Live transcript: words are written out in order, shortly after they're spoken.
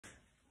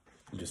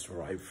Just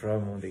arrived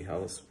from the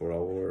house for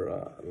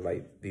our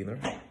light dinner.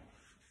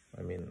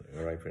 I mean,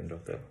 arrived in the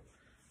hotel.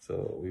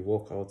 So we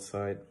walk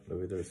outside. The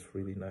weather is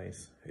really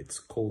nice. It's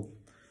cold.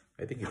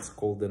 I think it's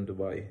cold in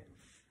Dubai.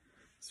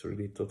 It's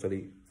really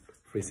totally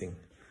freezing.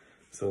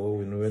 So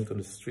when we went on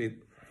the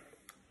street,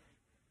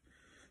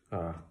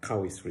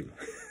 cow is real.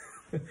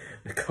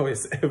 The cow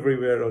is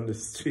everywhere on the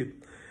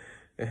street.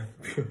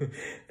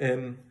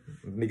 And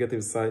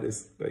negative side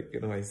is like,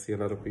 I see a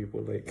lot of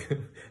people like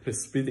they're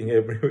spitting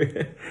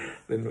everywhere.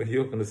 Then when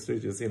you walk on the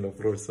street, you see on the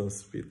floor some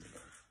spit.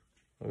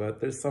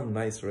 But there's some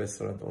nice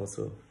restaurant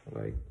also,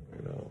 like,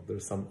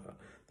 there's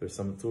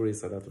some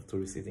tourists, a lot of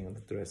tourists eating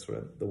at the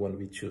restaurant, the one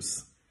we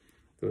choose.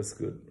 It was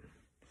good.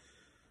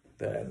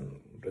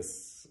 Then the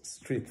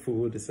street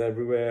food is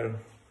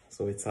everywhere,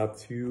 so it's up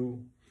to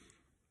you.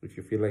 If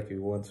you feel like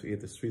you want to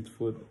eat the street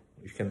food,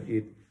 you can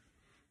eat,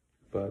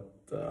 but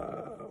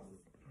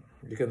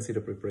you can see the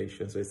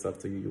preparation, so it's up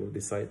to you. You will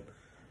decide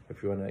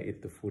if you want to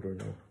eat the food or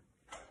no.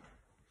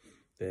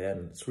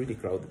 Then it's really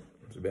crowded,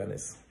 to be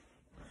honest.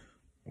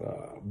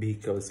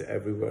 Vehicles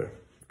everywhere,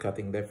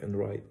 cutting left and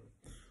right.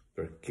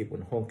 They keep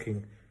on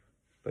honking,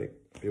 like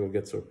you will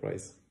get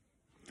surprised.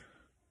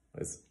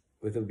 It's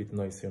a little bit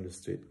noisy on the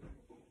street.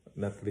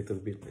 Not little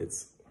bit,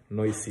 it's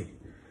noisy.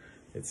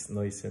 It's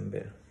noisy in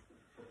there.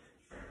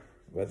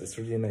 But it's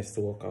really nice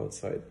to walk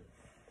outside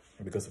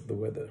because of the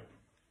weather.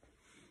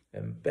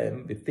 And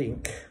then they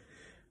think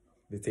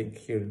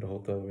here in the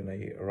hotel when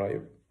I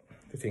arrive,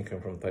 they think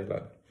I'm from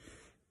Thailand.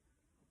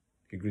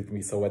 He greet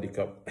me Sawadee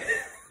Krap.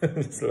 I'm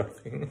just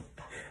laughing.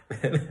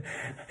 Then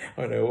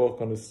when I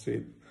walk on the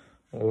street,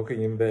 I'm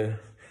walking in there,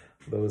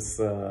 those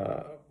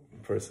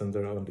person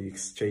there on the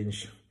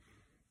exchange,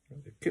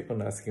 they keep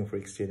on asking for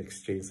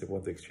exchange. They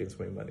want to exchange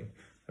my money,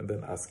 and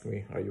then ask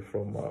me, "Are you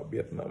from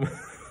Vietnam?"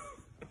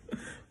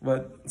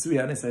 But to be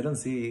honest, I don't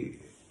see,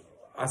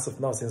 as of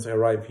now, since I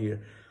arrived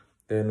here.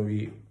 Then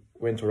we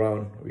went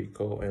around. We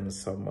go in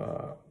some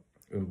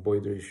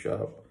embroidery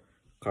shop,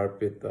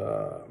 carpet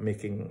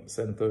making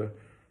center,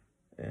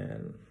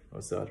 and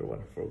what's the other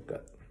one? I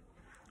forgot.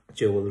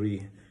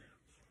 Jewelry.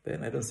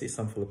 Then I don't see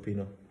some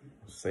Filipino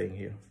staying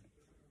here.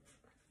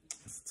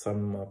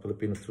 Some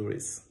Filipino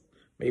tourists.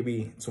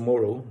 Maybe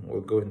tomorrow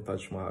we'll go in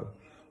Taj Mahal.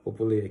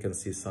 Hopefully I can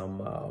see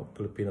some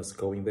Filipinos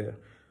going there.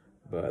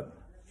 But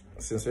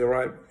since I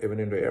arrived, even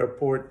in the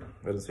airport,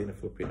 I don't see any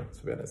Filipino,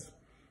 to be honest.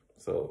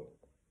 So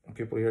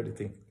people here,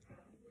 they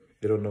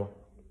don't know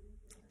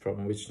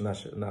from which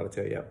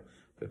nationality I am.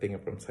 They think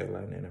I'm from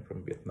Thailand and I'm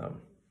from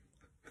Vietnam.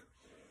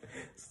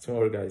 So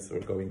tomorrow, guys,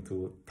 we're going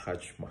to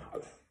Taj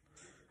Mahal.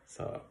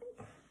 So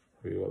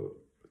we will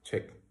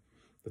check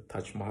the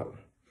Taj Mahal.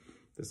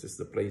 This is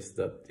the place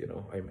that,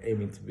 I'm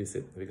aiming to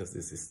visit, because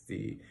this is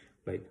the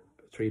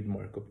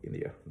trademark of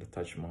India, the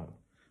Taj Mahal.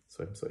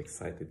 So I'm so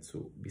excited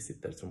to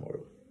visit there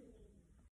tomorrow.